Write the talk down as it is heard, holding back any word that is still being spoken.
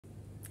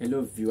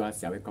Hello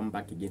viewers, welcome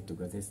back again to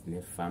Gozy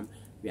Snail Farm.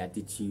 We are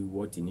teaching you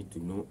what you need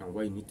to know and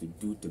what you need to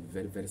do to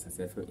be very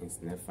successful in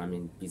snail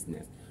farming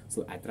business.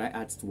 So I try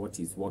out what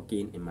is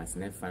working in my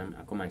snail farm.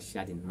 I come and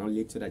share the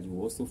knowledge so that you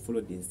also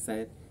follow the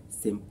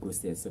same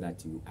process so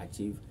that you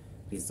achieve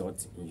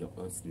results in your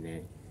own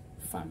snail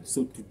farm.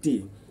 So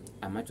today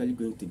I'm actually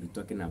going to be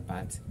talking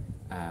about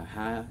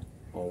how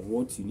or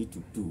what you need to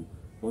do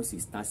once you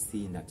start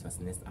seeing that your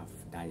snails are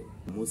dying.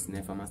 Most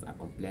snail farmers are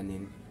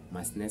complaining,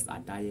 my snails are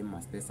dying,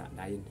 my snails are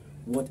dying.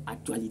 What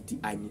actually do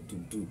I need to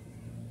do?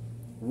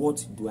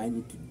 What do I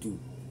need to do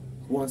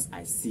once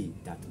I see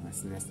that my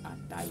snails are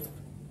dying?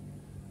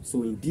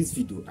 So in this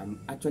video,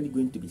 I'm actually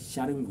going to be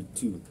sharing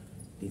with you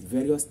the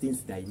various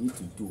things that you need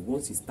to do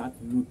once you start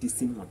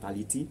noticing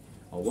mortality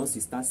or once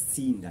you start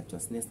seeing that your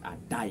snails are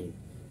dying.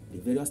 The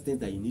various things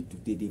that you need to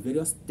take, the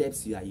various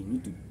steps that you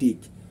need to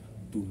take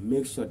to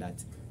make sure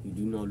that you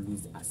do not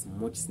lose as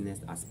much snails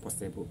as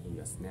possible in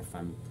your snail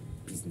farming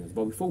business.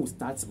 But before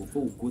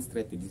we go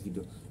straight to this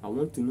video, I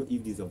want to know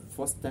if this is your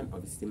first time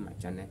of visiting my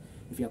channel.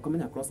 If you are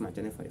coming across my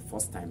channel for the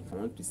first time, I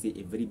want to say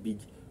a very big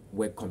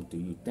welcome to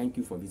you. Thank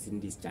you for visiting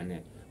this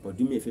channel. But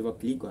do me a favor,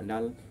 click on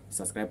that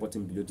subscribe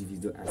button below the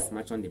video and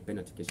smash on the bell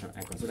notification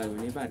icon so that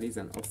whenever I release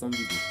an awesome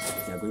video,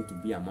 you are going to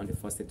be among the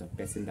first set of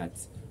person that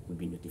will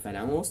be notified.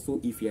 And also,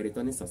 if you're a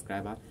returning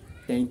subscriber,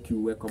 thank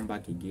you, welcome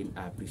back again.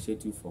 I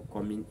appreciate you for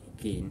coming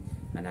again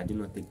and I do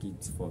not take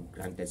it for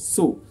granted.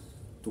 So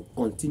to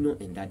continue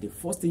in that, the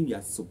first thing you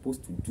are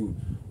supposed to do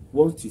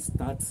once you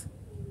start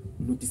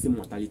noticing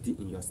mortality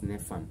in your snail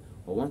farm,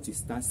 or once you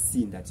start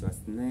seeing that your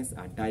snails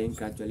are dying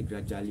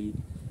gradually,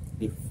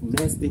 the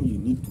next thing you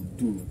need to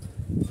do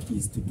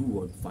is to do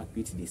what?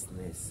 Evacuate the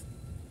snails.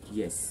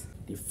 Yes,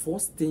 the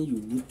first thing you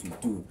need to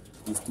do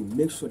is to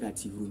make sure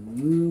that you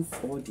remove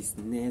all the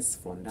snails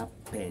from that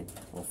pen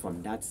or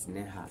from that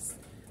snail house.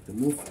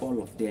 Remove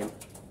all of them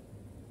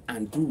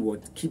and do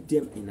what? Keep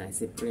them in a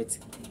separate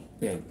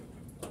pen.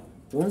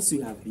 Once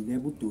you have been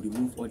able to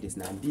remove all this,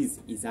 now this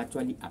is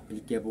actually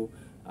applicable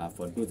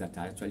for those that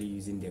are actually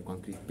using the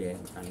concrete pen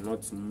and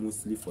not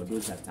mostly for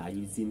those that are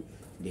using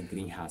the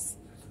greenhouse.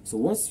 So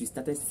once you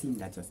started seeing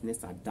that your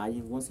snails are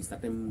dying, once you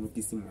started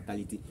noticing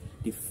mortality,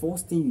 the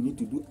first thing you need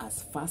to do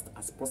as fast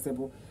as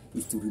possible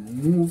is to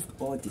remove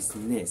all the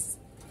snails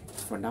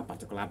from that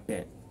particular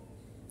pen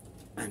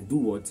and do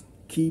what?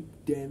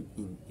 Keep them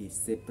in a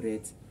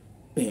separate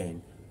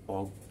pen,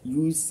 or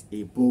use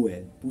a bowl,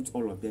 put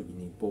all of them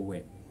in a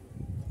bowl,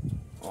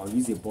 or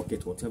use a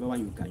bucket, whatever one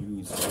you can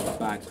use, or a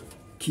bag.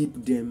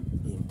 Keep them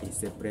in a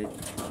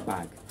separate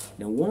bag.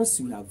 Then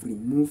once you have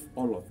removed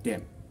all of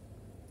them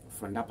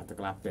from that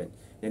particular pen,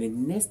 then the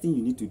next thing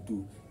you need to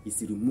do is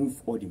to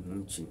remove all the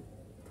munching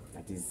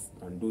that is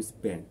on those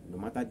pens, no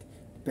matter,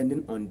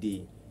 depending on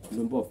the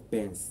number of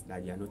pens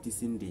that you are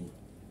noticing the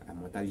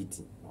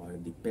mortality, or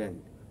the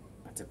pen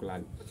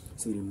particularly.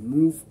 So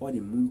remove all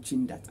the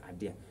munching that are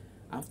there.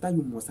 After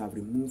you must have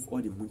removed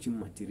all the munching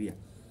material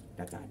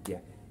that are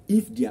there,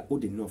 if they are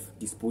old enough,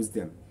 dispose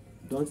them.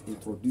 Don't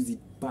introduce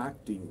it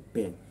back to your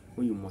pen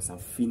when you must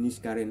have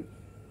finished carrying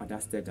other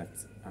steps that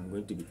I'm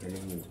going to be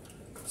telling you.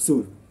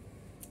 So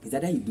it's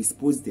either you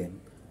dispose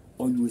them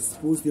or you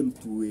expose them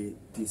to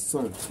the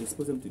sun.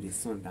 Expose them to the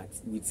sun that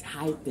with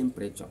high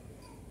temperature.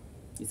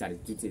 These are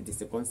the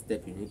second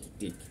step you need to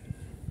take.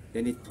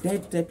 Then the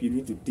third step you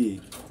need to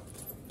take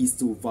is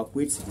to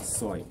evacuate the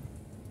soil.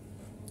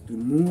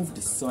 Remove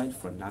the soil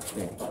from that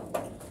pen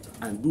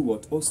and do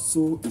what?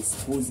 Also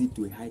expose it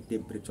to a high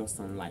temperature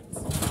sunlight.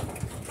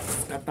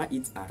 Scatter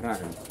it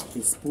around,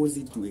 expose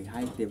it to a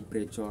high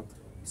temperature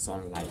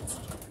sunlight,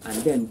 and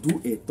then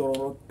do a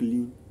thorough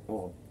clean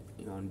up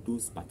on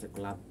those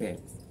particular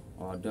pens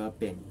or the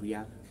pen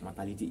where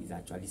mortality is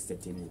actually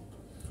setting in.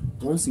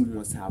 Once you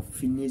must have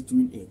finished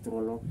doing a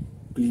thorough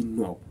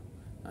clean up,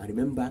 and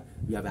remember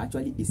you have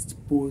actually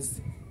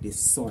exposed the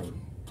soil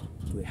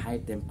to a high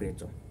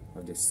temperature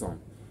of the sun,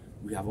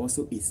 we have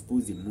also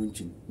exposed the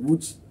mulching,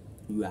 which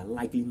you are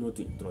likely not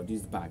to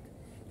introduce back.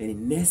 Then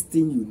the next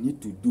thing you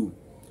need to do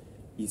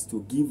is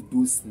to give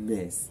those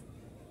snails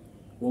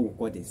what we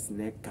call the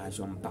snail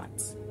calcium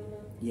bath.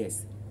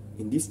 Yes,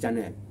 in this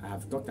channel I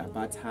have talked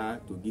about how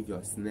to give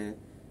your snail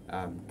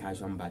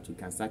calcium bath. You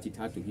can search it,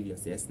 how to give your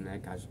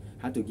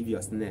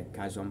snail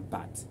calcium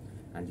bath,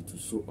 and it will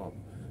show up.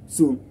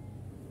 So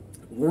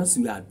once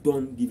we are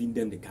done giving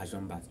them the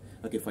calcium bath,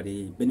 okay, for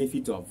the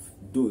benefit of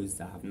those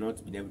that have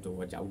not been able to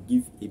watch, I will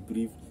give a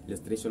brief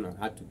illustration on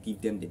how to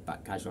give them the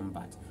calcium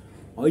bath.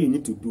 All you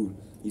need to do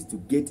is to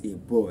get a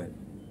bowl,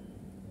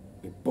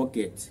 a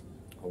bucket,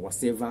 or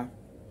whatever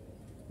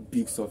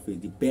big surface,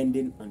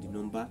 depending on the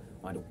number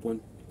or the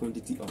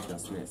quantity of your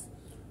snails.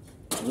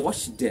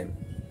 Wash them.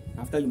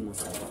 After you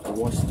must have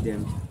washed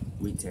them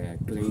with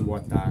clean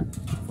water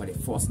for the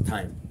first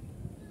time,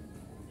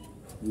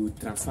 you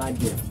transfer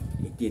them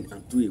again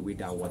and throw away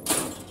that water.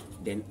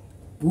 Then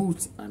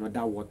put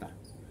another water,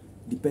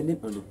 depending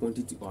on the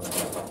quantity of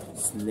the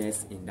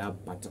snails in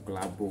that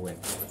particular bowl.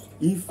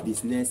 If the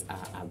snails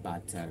are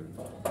about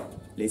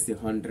let's say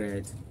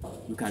 100.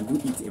 You can do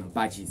it in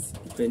batches,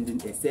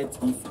 depending,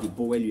 except if the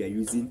bowl you are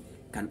using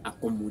can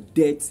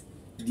accommodate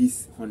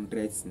these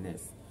 100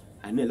 snails.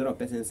 I know a lot of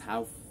persons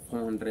have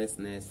 400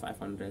 snails,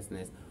 500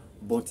 snails,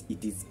 but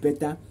it is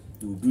better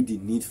to do the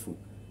needful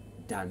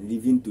than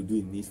leaving to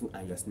do the needful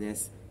and your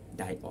snails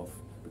die off.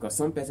 Because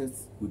some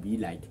persons will be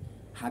like,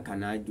 how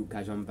can I do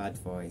cajun bat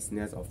for a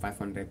snails of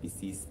 500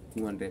 pieces,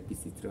 200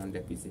 pieces,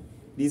 300 pieces?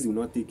 This will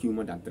not take you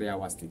more than 3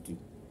 hours to do.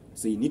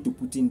 So you need to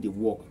put in the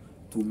work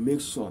to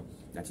make sure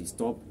that you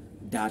stop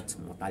that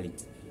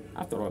mortality.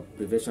 After all,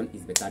 prevention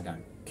is better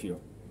than cure.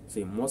 So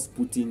you must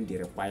put in the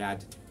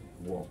required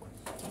work.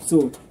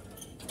 So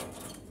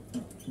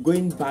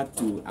going back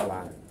to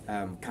our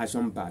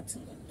cajun bat,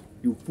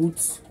 you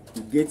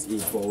get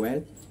a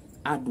bowl,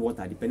 add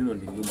water depending on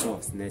the number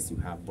of snails you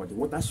have, but the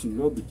water should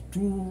not be too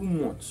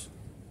much.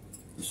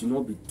 It should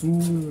not be too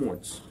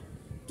much.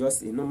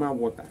 Just a normal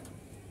water.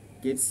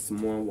 Get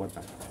small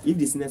water. If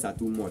the snails are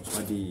too much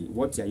or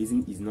what you are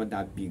using is not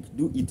that big,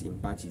 do it in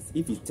batches.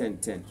 If it's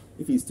 10-10,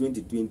 if it's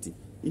 20-20,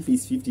 if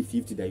it's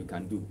 50-50 that you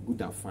can do,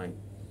 good and fine.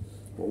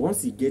 But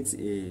once you get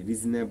a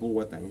reasonable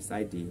water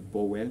inside the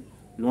bowl,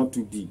 not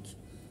too big,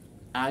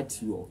 add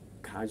your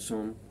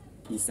calcium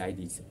inside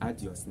it.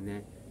 Add your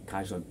snail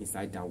calcium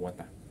inside that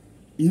water.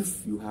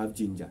 If you have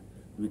ginger,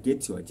 you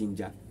get your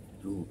ginger,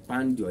 you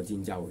pound your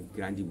ginger or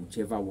grind it,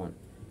 whichever one,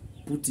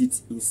 put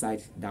it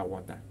inside that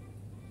water.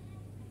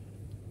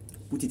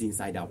 Put it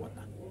inside that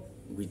water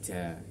with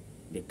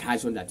the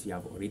calcium that you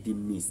have already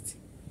mixed,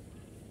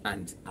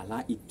 and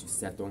allow it to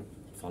settle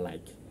for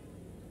like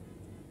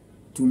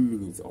 2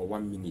 minutes or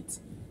 1 minute.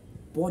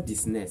 Pour the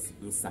snails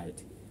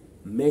inside,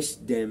 mesh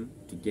them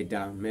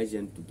together,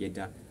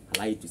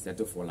 allow it to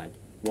settle for like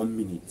 1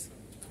 minute.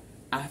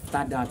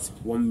 After that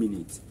 1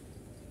 minute,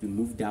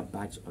 remove that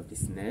batch of the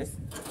snails,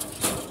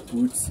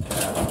 put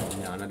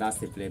in another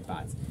separate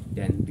batch.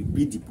 Then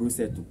repeat the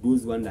process to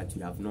those ones that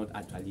you have not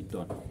actually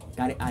done.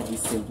 Carry out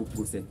this simple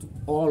process to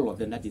all of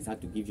them. That is how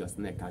to give your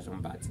snail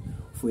cajun bat.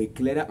 For a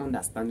clearer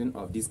understanding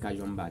of this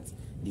cajun bat,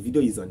 the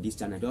video is on this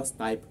channel. Just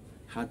type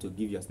how to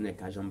give your snail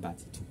cajun bat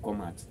to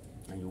come out,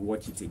 and you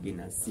watch it again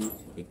and see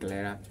a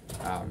clearer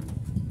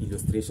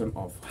illustration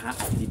of how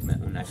I did my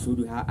own. I showed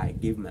you how I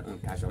gave my own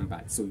cajun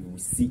bat, so you will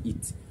see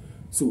it.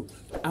 So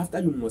after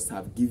you must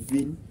have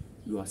given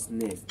your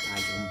snails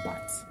cajun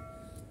bat,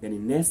 then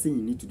the next thing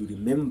you need to do,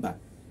 remember,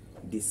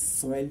 the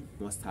soil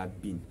must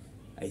have been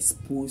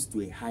exposed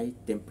to a high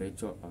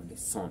temperature of the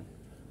sun.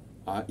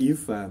 Or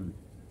if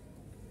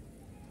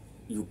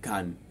you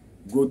can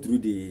go through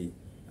the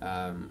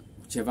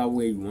whichever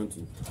way you want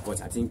to,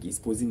 but I think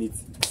exposing it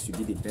should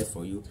be the best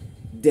for you.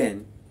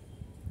 Then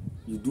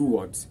you do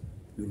what?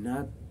 You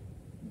now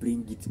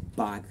bring it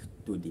back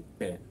to the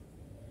pen.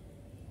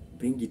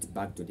 Bring it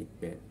back to the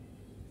pen.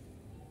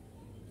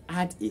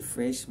 Add a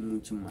fresh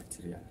mulching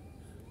material.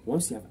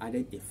 Once you have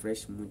added a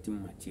fresh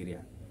mulching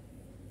material,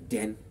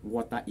 then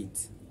water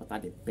it. Water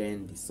the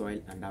pen, the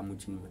soil, and that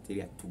mulching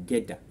material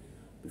together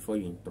before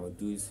you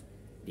introduce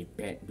the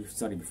pen.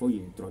 Before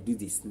you introduce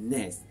the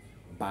snails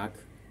back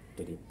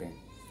to the pen.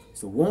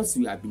 So once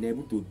you have been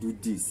able to do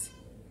this,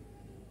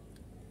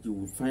 you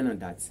will find out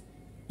that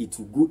it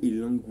will go a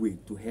long way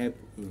to help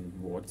in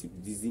what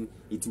using.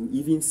 It will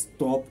even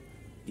stop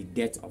the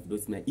death of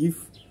those snails.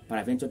 If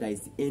peradventure there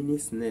is any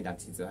snail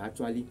that is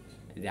actually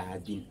that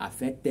has been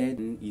affected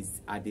and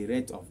is at the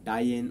rate of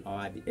dying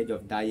or at the edge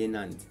of dying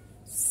and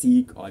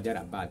sick or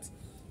thereabout,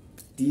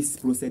 this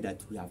process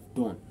that we have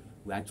done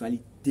will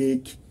actually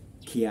take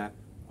care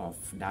of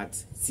that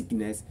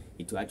sickness.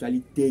 It will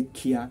actually take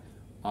care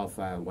of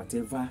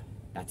whatever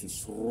that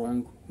is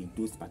wrong with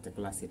those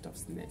particular set of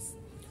snails.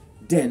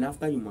 Then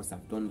after you must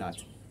have done that,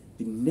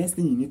 the next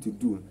thing you need to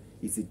do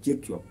is to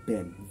check your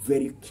pen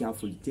very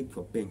carefully. Check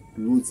your pen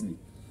closely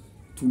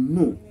to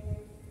know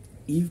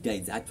if there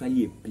is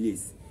actually a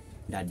place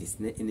that the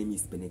snail enemy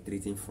is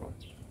penetrating from,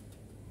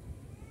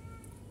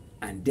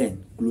 and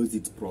then close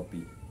it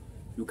properly.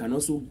 You can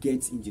also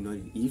get engine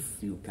oil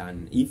if you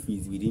can, if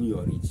it's within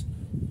your reach.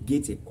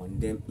 Get a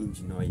condemned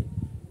engine oil,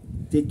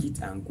 take it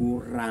and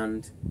go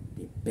round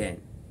the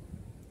pen.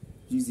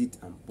 Use it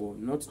and pour,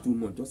 not too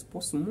much, just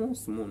pour small,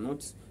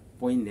 not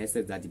pour in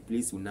excess that the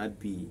place will not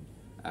be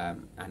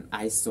an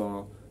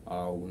eyesore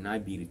or will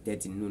not be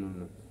irritating.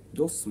 No.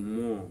 Just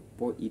small,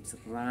 pour it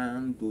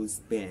round those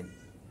pen.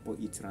 Pour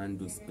it round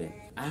those pen.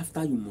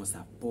 After you must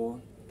have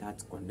poured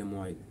that condemned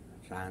oil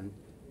round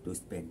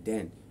those pen,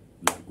 then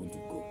you are good to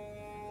go.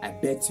 I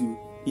bet you,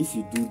 if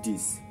you do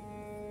this,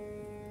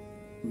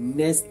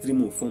 next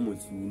 3 or 4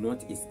 months you will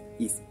not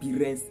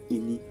experience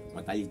any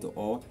mortality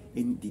or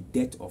the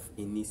death of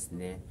any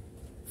snail,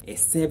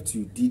 except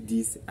you did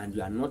this and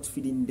you are not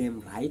feeding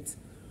them right,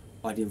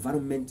 or the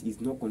environment is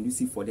not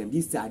conducive for them.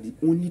 These are the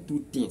only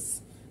 2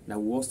 things that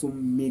will also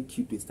make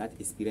you to start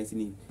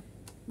experiencing it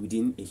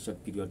within a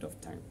short period of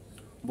time.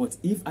 But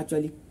if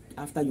actually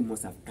after you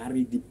must have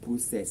carried the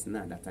process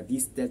now, that are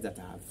these steps that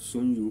I have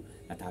shown you,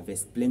 that I have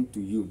explained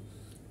to you,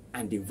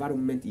 and the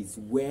environment is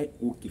well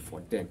okay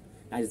for them,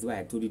 that is why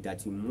I told you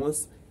that you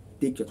must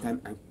take your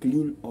time and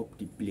clean up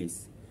the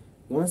place.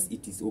 Once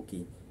it is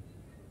okay,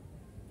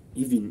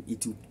 even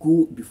it will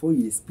go before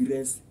you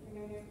experience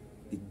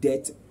the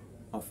death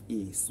of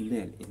a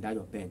snail in that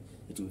your pen.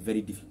 It will be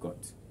very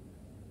difficult.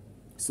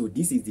 So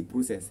this is the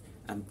process.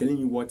 I'm telling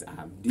you what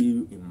I'm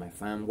doing in my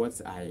farm, what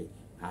I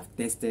have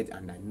tested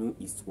and I know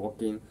is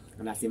working.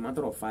 And as a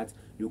matter of fact,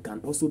 you can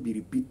also be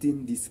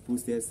repeating this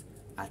process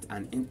at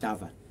an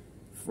interval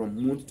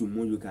from month to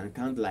month. You can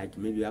count, like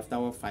maybe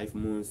after 5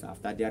 months,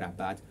 after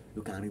thereabout,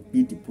 you can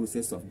repeat the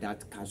process of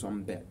that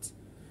calcium belt.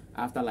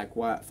 After like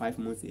 5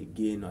 months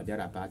again or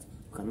thereabout,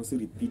 you can also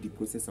repeat the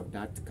process of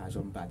that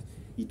calcium belt.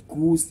 It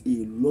goes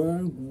a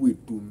long way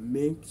to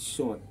make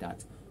sure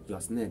that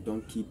your snail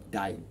don't keep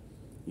dying.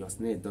 Your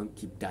snail don't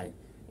keep dying.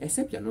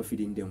 Except you're not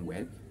feeding them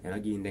well, you're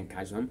not giving them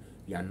calcium,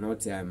 you are not,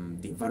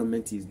 the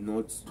environment is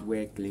not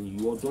well clean.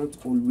 You don't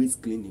always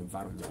clean the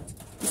environment.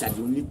 These are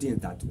the only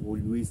things that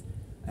always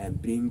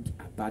bring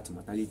about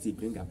mortality,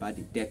 bring about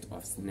the death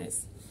of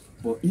snails.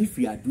 But if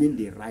you are doing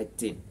the right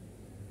thing,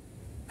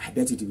 I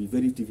bet it will be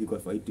very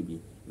difficult for you to be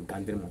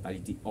encountering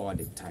mortality all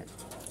the time.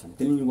 I'm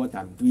telling you what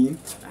I'm doing.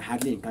 I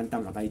hardly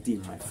encounter mortality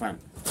in my farm.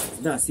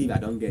 It's not as if I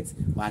don't get,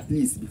 but at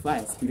least before I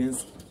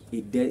experience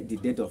the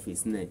death of a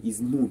snail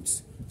is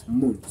months.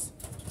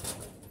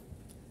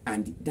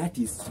 And that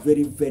is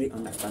very, very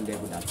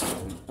understandable. That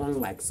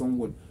unlike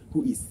someone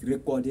who is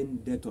recording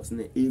death of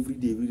snail every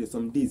day,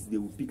 some days they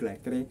will pick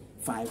like 3,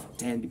 5,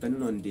 10,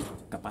 depending on the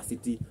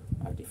capacity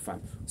of the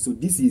farm. So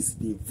this is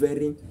the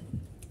very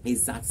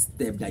exact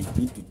step that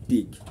you need to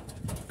take,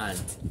 and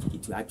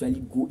it will actually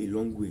go a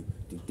long way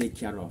to take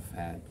care of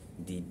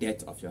the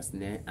death of your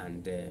snail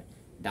and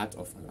that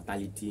of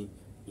mortality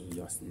in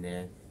your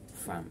snail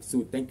farm.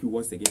 So thank you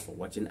once again for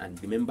watching,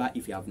 and remember,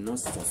 if you have not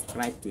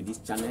subscribed to this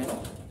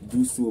channel,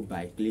 do so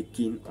by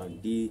clicking on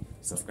the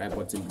subscribe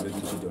button below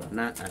this video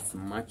now and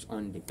smash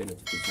on the bell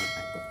notification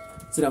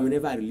icon, so that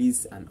whenever I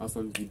release an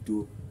awesome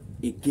video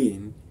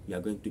again, you are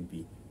going to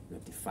be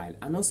notified.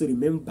 And also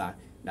remember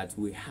that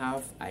we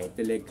have a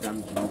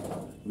Telegram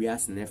group where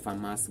snail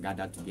farmers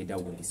gather together,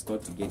 we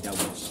discuss together,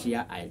 we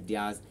share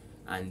ideas,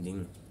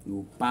 and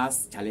you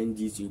pass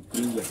challenges, you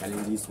bring your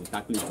challenges, we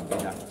tackle it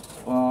together.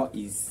 All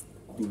is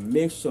to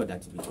make sure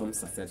that you become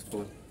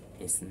successful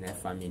in snail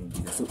farming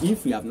business. So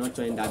if you have not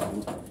joined that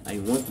group and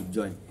you want to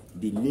join,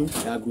 the link to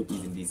that group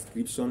is in the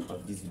description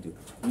of this video.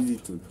 Use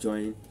it to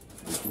join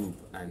the group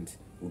and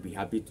we'll be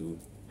happy to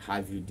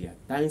have you there.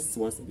 Thanks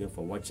once again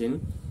for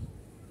watching.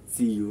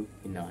 See you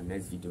in our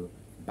next video.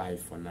 Bye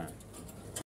for now.